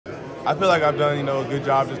I feel like I've done, a good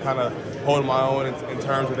job just kind of holding my own in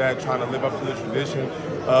terms of that, trying to live up to the tradition.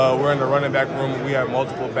 We're in the running back room, and we have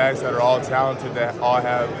multiple backs that are all talented, that all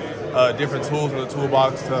have different tools in the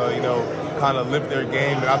toolbox to, kind of lift their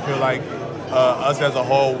game. And I feel like us as a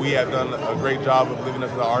whole, we have done a great job of living up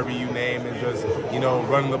to the RBU name and just,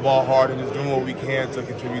 running the ball hard and just doing what we can to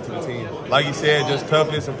contribute to the team. Like you said, just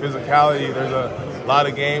toughness and physicality. There's a lot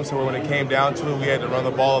of games where when it came down to it, we had to run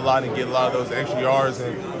the ball a lot and get a lot of those extra yards.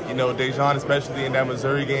 And, Dejan, especially in that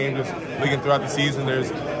Missouri game, just looking throughout the season,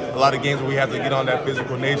 there's a lot of games where we have to get on that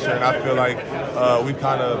physical nature. And I feel like we've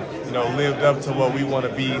kind of, lived up to what we want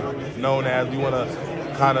to be known as. We want to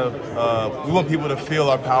we want people to feel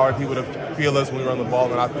our power, people to feel us when we run the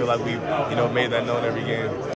ball, and I feel like we've, made that known every game.